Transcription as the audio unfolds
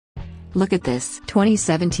Look at this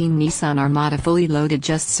 2017 Nissan Armada fully loaded,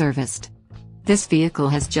 just serviced. This vehicle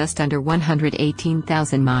has just under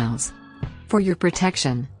 118,000 miles. For your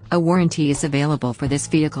protection, a warranty is available for this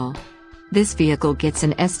vehicle. This vehicle gets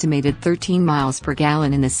an estimated 13 miles per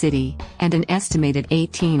gallon in the city, and an estimated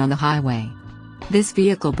 18 on the highway. This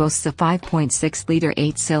vehicle boasts a 5.6-liter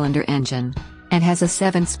 8-cylinder engine, and has a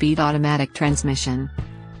 7-speed automatic transmission.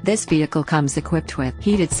 This vehicle comes equipped with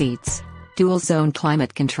heated seats, dual-zone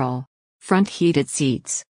climate control, front heated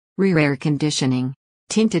seats, rear air conditioning,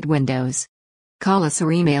 tinted windows. Call us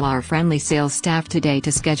or email our friendly sales staff today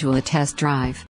to schedule a test drive.